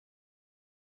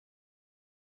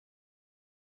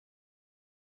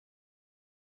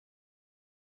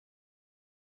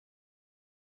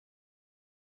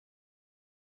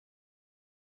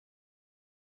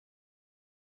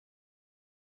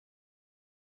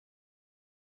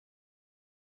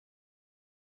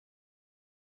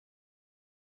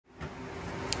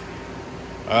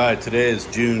All right, today is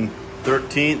June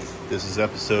 13th. This is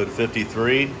episode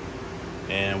 53.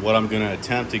 And what I'm going to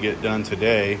attempt to get done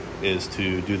today is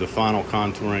to do the final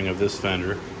contouring of this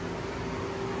fender.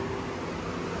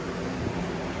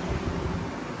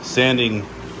 Sanding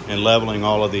and leveling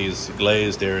all of these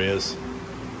glazed areas.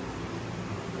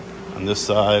 On this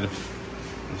side,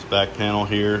 this back panel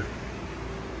here,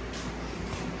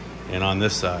 and on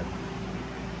this side.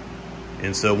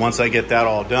 And so once I get that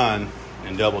all done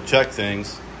and double check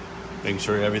things, making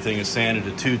sure everything is sanded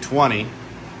to 220,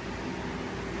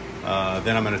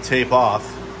 then I'm going to tape off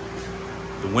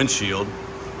the windshield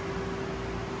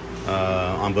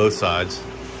on both sides.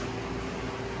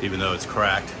 Even though it's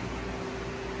cracked,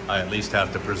 I at least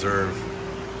have to preserve,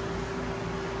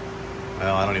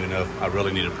 well, I don't even know if I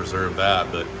really need to preserve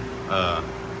that, but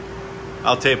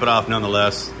I'll tape it off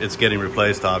nonetheless. It's getting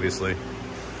replaced, obviously.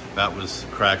 That was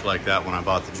cracked like that when I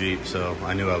bought the Jeep, so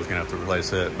I knew I was gonna have to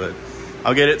replace it, but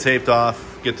I'll get it taped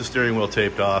off, get the steering wheel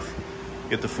taped off,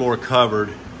 get the floor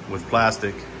covered with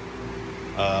plastic,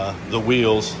 the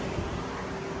wheels,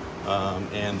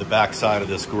 and the back side of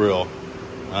this grill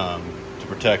to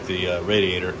protect the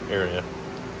radiator area.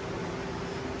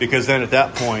 Because then at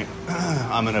that point,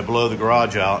 I'm gonna blow the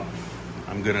garage out.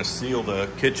 I'm gonna seal the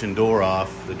kitchen door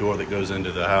off, the door that goes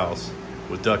into the house,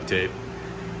 with duct tape.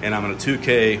 And I'm gonna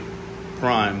 2K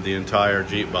prime the entire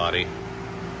Jeep body.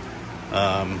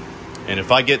 And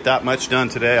if I get that much done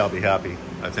today, I'll be happy.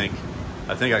 I think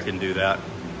I can do that.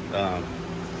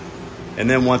 And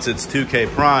then once it's 2K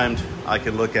primed, I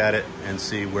can look at it and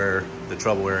see where the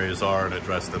trouble areas are and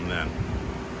address them then.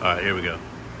 All right, here we go.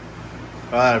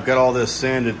 All right, I've got all this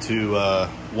sanded to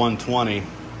 120,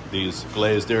 these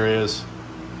glazed areas.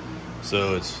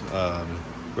 So it's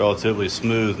relatively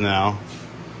smooth now.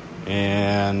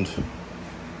 And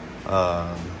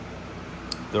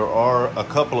there are a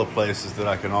couple of places that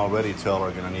I can already tell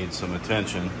are going to need some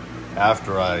attention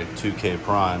after I 2K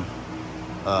prime.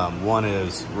 One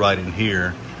is right in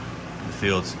here. I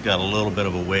feel it's got a little bit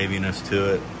of a waviness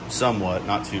to it, somewhat,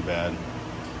 not too bad.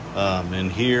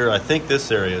 And here, I think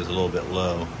this area is a little bit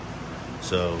low,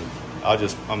 so I'm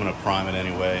going to prime it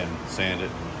anyway and sand it,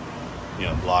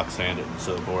 block sand it and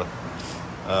so forth.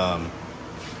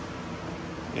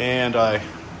 And I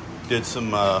did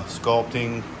some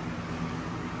sculpting,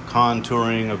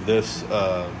 contouring of this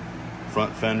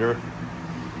front fender,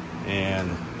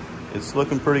 and it's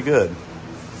looking pretty good.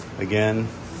 Again,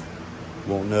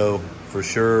 won't know for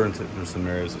sure until there's some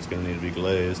areas that's going to need to be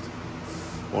glazed.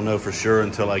 Won't know for sure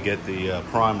until I get the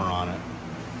primer on it.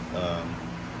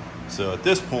 So at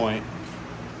this point,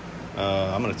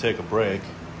 I'm going to take a break,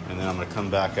 and then I'm going to come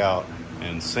back out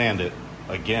and sand it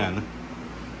again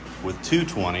with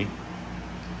 220,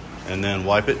 and then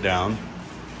wipe it down.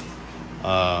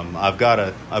 I've got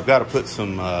to put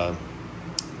some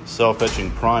self-etching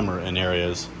primer in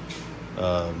areas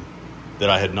that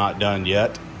I had not done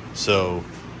yet. So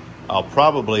I'll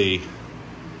probably,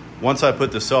 once I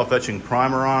put the self-etching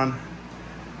primer on,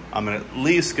 I'm at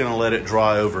least going to let it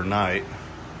dry overnight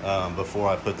before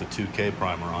I put the 2K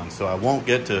primer on. So I won't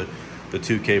get to the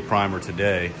 2K primer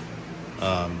today.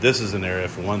 This is an area,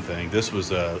 for one thing. This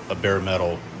was a bare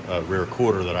metal rear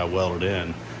quarter that I welded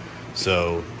in.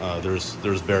 So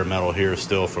there's bare metal here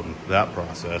still from that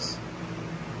process.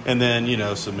 And then,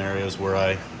 some areas where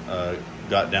I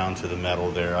got down to the metal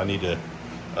there. I need to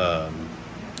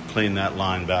clean that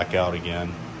line back out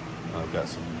again. I've got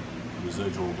some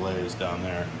residual glaze down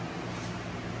there.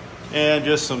 And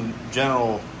just some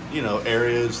general,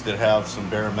 areas that have some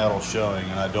bare metal showing,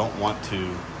 and I don't want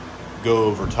to go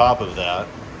over top of that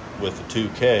with the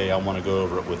 2K. I want to go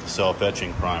over it with the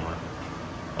self-etching primer.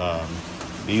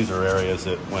 These are areas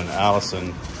that when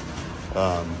Allison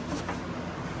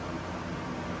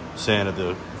sanded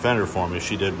the fender for me,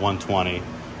 she did 120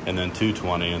 and then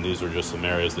 220, and these are just some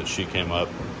areas that she came up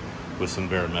with some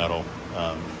bare metal.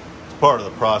 It's part of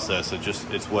the process.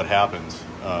 It's what happens.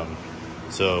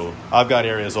 So I've got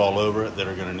areas all over it that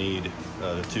are going to need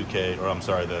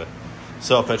the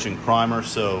self-etching primer.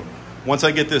 So once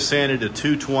I get this sanded to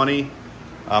 220,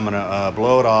 I'm going to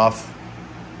blow it off,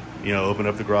 open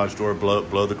up the garage door,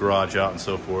 blow the garage out and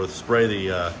so forth, spray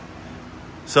the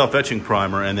self-etching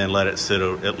primer, and then let it sit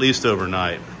at least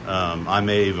overnight. I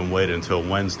may even wait until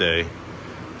Wednesday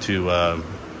to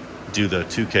do the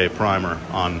 2K primer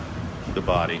on the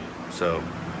body. So,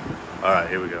 all right,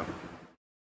 here we go.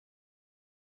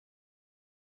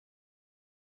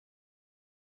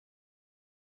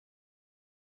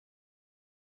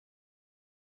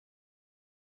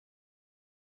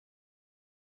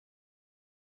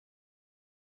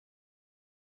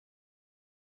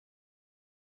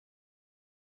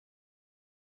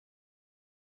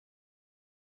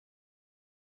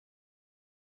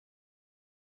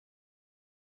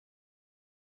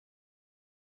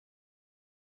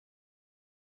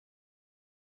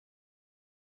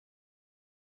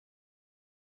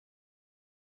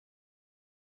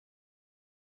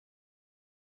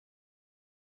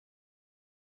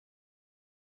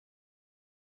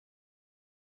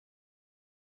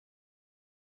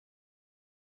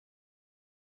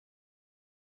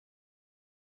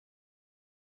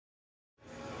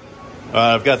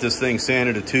 I've got this thing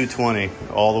sanded at 220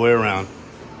 all the way around.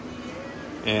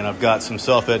 And I've got some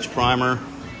self-etch primer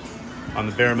on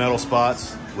the bare metal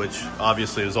spots, which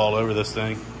obviously is all over this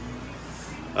thing.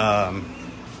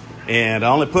 And I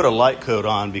only put a light coat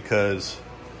on because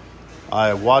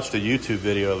I watched a YouTube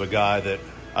video of a guy that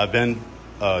I've been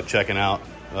checking out,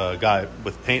 a guy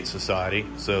with Paint Society,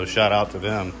 so shout out to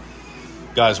them.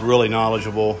 Guy's really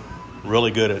knowledgeable,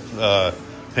 really good at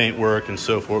paint work and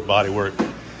so forth, body work.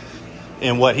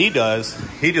 And what he does,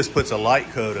 he just puts a light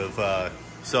coat of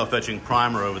self-etching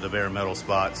primer over the bare metal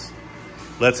spots,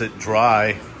 lets it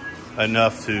dry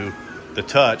enough to the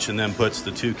touch, and then puts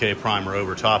the 2K primer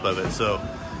over top of it. So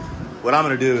what I'm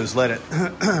going to do is let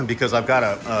it, because I've got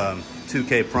a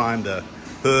 2K prime the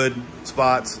hood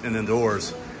spots and then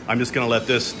doors, I'm just going to let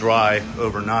this dry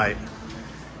overnight,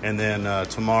 and then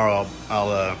tomorrow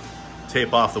I'll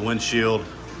tape off the windshield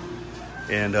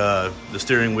and the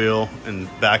steering wheel and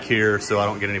back here so I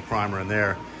don't get any primer in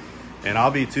there. And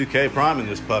I'll be 2K priming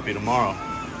this puppy tomorrow.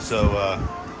 So,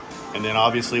 and then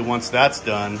obviously once that's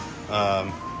done,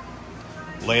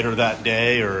 later that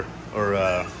day or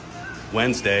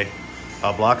Wednesday,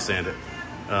 I'll block sand it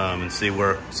and see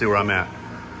where I'm at.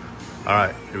 All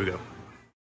right, here we go.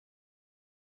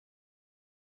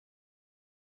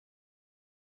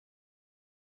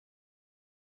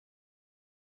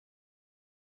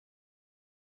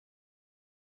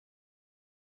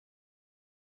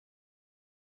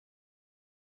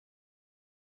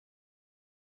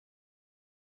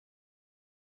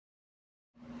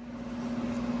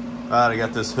 All right, I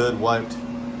got this hood wiped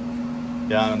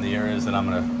down in the areas that I'm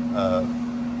gonna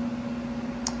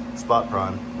spot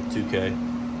prime with 2K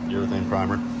urethane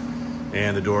primer,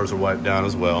 and the doors are wiped down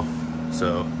as well.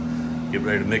 So get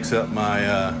ready to mix up my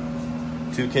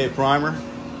 2K primer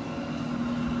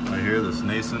right here, this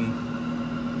Nason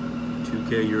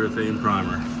 2K urethane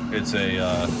primer. It's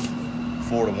a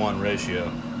 4-to-1 ratio.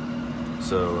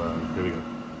 So here we go.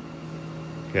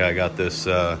 Okay, I got this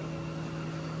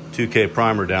 2K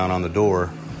primer down on the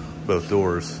door, both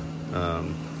doors,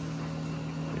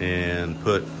 and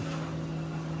put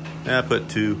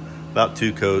about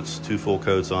two full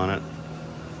coats on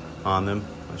them,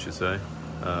 I should say.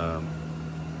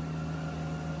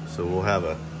 So we'll have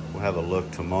a look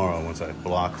tomorrow once I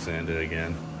block sand it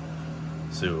again,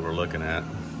 see what we're looking at.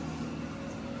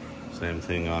 Same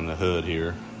thing on the hood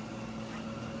here.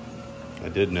 I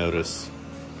did notice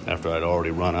after I'd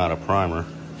already run out of primer,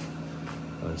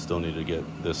 I still need to get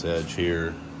this edge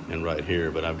here and right here,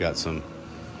 but I've got some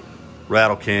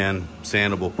rattle can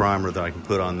sandable primer that I can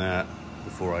put on that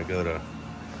before I go to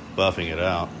buffing it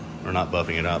out, or not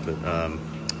buffing it out, but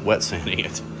wet sanding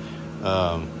it.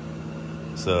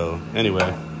 So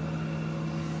anyway,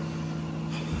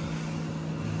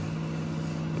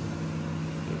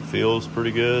 it feels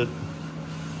pretty good.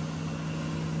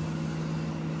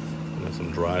 Got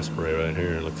some dry spray right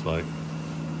here, it looks like.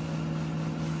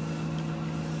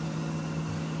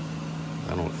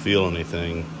 I don't feel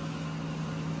anything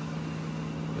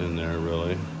in there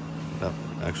really. That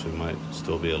actually might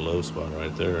still be a low spot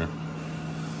right there.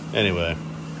 Anyway,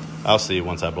 I'll see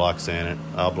once I block sand it.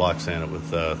 I'll block sand it with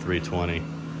 320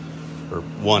 or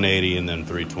 180 and then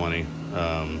 320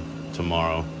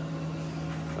 tomorrow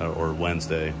or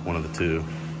Wednesday, one of the two.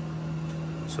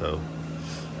 So,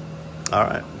 all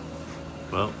right.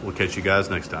 Well, we'll catch you guys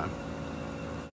next time.